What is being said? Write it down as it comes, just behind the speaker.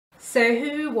So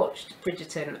who watched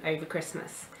Bridgerton over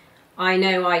Christmas? I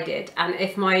know I did, and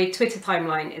if my Twitter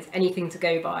timeline is anything to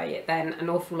go by, then an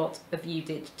awful lot of you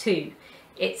did too.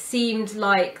 It seemed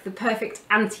like the perfect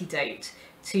antidote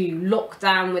to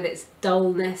lockdown with its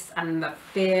dullness and the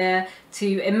fear,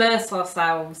 to immerse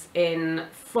ourselves in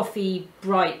frothy,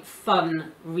 bright,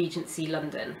 fun Regency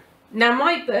London. Now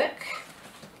my book,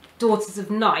 Daughters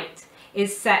of Night,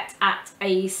 is set at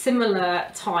a similar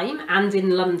time and in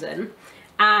London,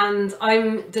 and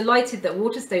I'm delighted that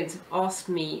Waterstones have asked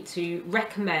me to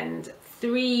recommend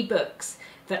 3 books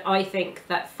that I think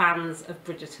that fans of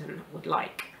Bridgerton would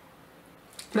like.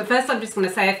 But first I'm just going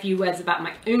to say a few words about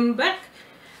my own book.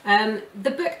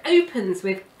 The book opens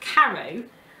with Caro,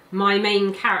 my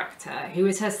main character, who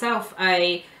is herself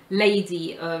a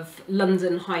lady of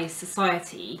London high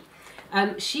society.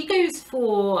 She goes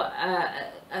for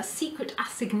a secret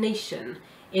assignation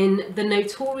in the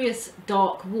notorious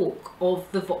dark walk of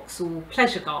the Vauxhall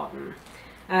Pleasure Garden.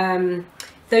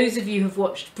 Those of you who've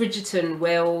watched Bridgerton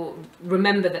will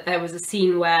remember that there was a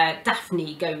scene where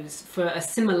Daphne goes for a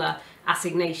similar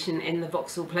assignation in the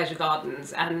Vauxhall Pleasure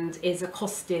Gardens and is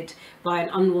accosted by an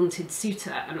unwanted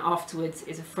suitor, and afterwards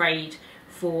is afraid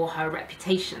for her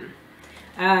reputation.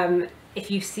 If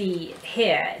you see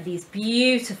here these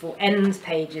beautiful end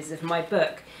pages of my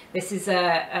book, this is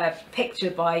a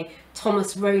picture by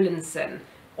Thomas Rowlandson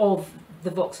of the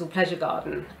Vauxhall Pleasure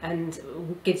Garden, and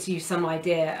gives you some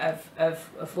idea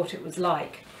of what it was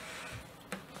like.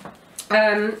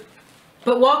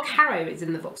 But while Caro is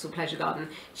in the Vauxhall Pleasure Garden,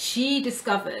 she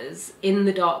discovers in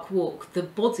the dark walk the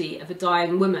body of a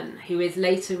dying woman who is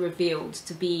later revealed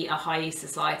to be a high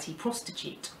society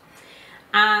prostitute.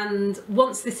 And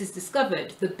once this is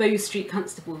discovered, the Bow Street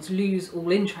constables lose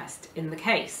all interest in the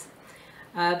case.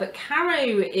 But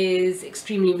Caro is an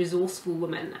extremely resourceful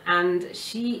woman, and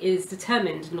she is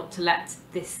determined not to let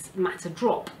this matter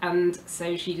drop, and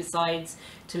so she decides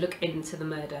to look into the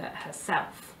murder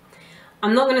herself.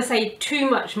 I'm not going to say too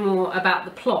much more about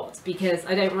the plot because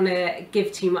I don't want to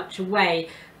give too much away,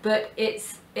 but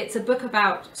it's a book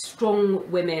about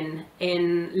strong women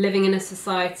living in a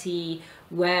society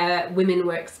where women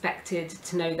were expected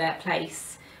to know their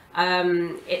place.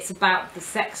 It's about the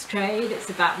sex trade, it's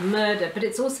about murder, but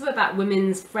it's also about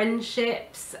women's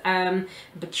friendships,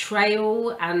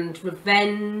 betrayal and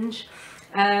revenge,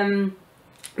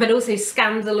 but also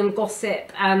scandal and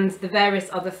gossip and the various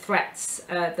other threats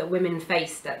that women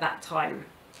faced at that time.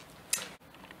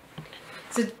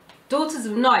 So Daughters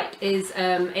of Night is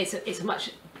it's a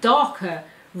much darker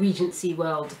Regency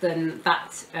world than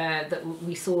that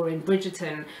we saw in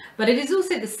Bridgerton, but it is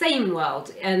also the same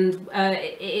world, and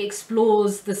it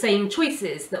explores the same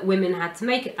choices that women had to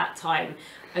make at that time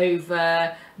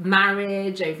over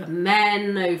marriage, over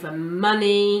men, over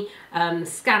money,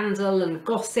 scandal and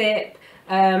gossip,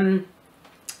 and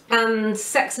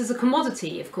sex as a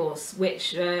commodity, of course,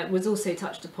 which was also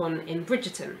touched upon in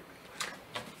Bridgerton.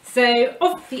 So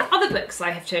of the other books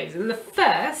I have chosen, the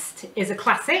first is a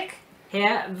classic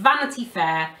here, Vanity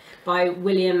Fair by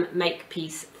William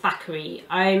Makepeace Thackeray.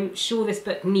 I'm sure this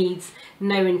book needs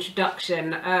no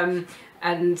introduction,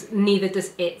 and neither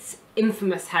does its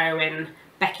infamous heroine,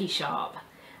 Becky Sharp.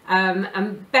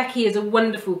 And Becky is a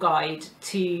wonderful guide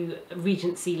to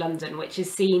Regency London, which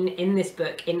is seen in this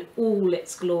book in all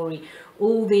its glory.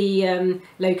 All the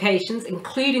locations,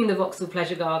 including the Vauxhall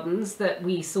Pleasure Gardens that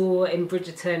we saw in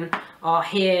Bridgerton, are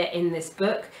here in this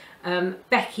book.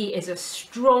 Becky is a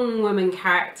strong woman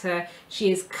character.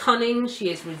 She is cunning, she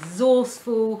is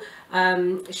resourceful,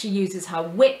 she uses her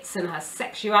wits and her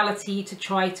sexuality to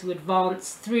try to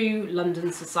advance through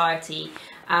London society.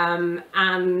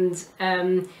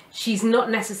 She's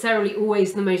not necessarily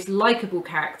always the most likeable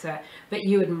character, but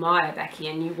you admire Becky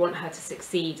and you want her to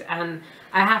succeed. And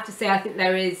I have to say, I think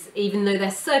there is, even though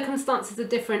their circumstances are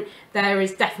different, there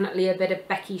is definitely a bit of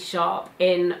Becky Sharp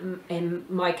in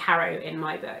my Caro in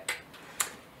my book.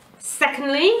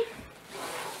 Secondly,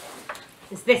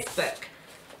 is this book,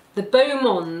 The Beau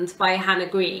Monde by Hannah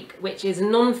Greig, which is a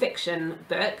non-fiction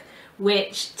book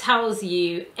which tells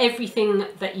you everything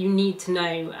that you need to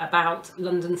know about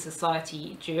London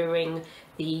society during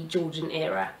the Georgian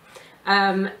era.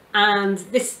 And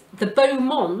the Beau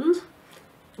Monde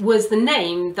was the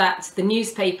name that the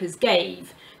newspapers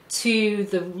gave to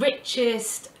the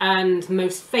richest and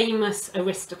most famous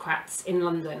aristocrats in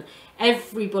London.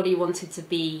 Everybody wanted to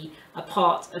be a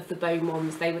part of the Beau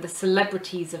Mondes. They were the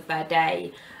celebrities of their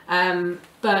day.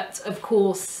 But of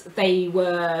course they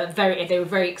were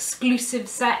very exclusive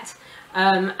set,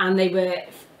 and they were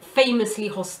famously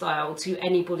hostile to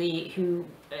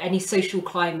any social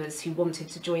climbers who wanted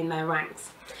to join their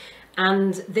ranks.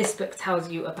 And this book tells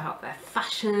you about their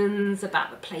fashions,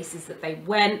 about the places that they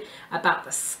went, about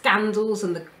the scandals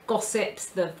and the gossips,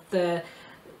 the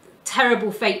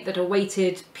terrible fate that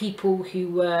awaited people who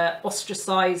were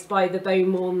ostracised by the beau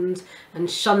monde and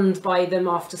shunned by them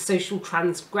after social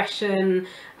transgression.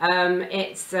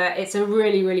 It's a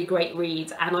really, really great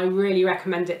read, and I really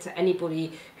recommend it to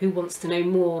anybody who wants to know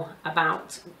more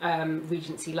about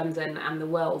Regency London and the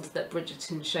world that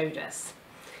Bridgerton showed us.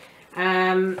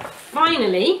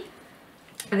 Finally,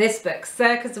 this book,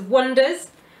 Circus of Wonders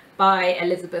by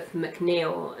Elizabeth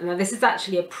McNeil. Now this is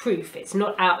actually a proof. It's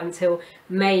not out until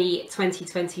May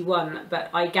 2021, but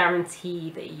I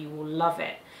guarantee that you will love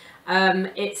it.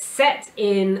 It's set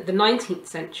in the 19th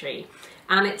century,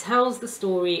 and it tells the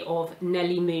story of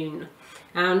Nellie Moon.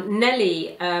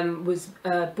 Nellie was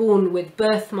born with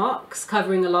birthmarks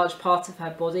covering a large part of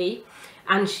her body,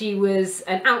 and she was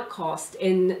an outcast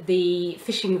in the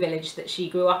fishing village that she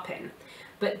grew up in.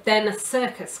 But then a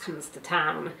circus comes to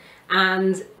town,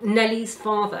 and Nellie's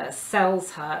father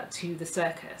sells her to the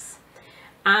circus.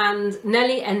 And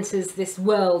Nellie enters this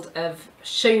world of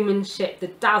showmanship, the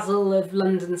dazzle of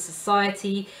London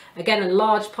society. Again, a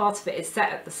large part of it is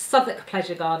set at the Southwark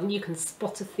Pleasure Garden. You can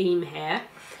spot a theme here.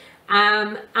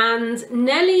 And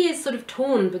Nellie is sort of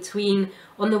torn between,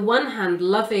 on the one hand,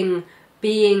 loving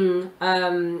being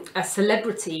a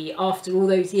celebrity after all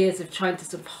those years of trying to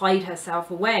sort of hide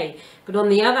herself away, but on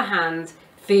the other hand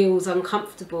feels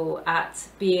uncomfortable at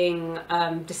being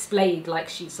displayed like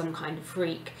she's some kind of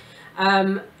freak.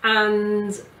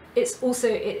 And it's also,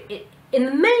 in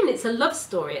the main, it's a love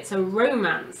story, it's a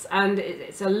romance, and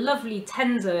it's a lovely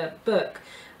tender book,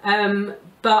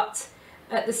 but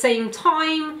at the same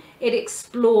time it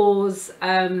explores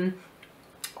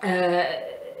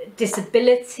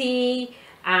disability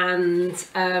and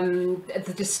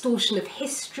the distortion of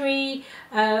history.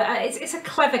 It's a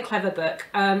clever book,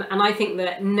 and I think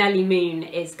that Nellie Moon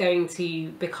is going to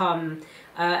become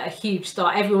a huge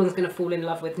star. Everyone's going to fall in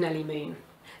love with Nellie Moon.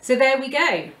 So there we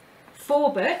go,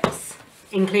 4 books,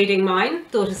 including mine,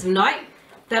 Daughters of Night,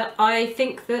 that I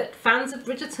think that fans of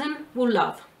Bridgerton will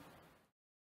love.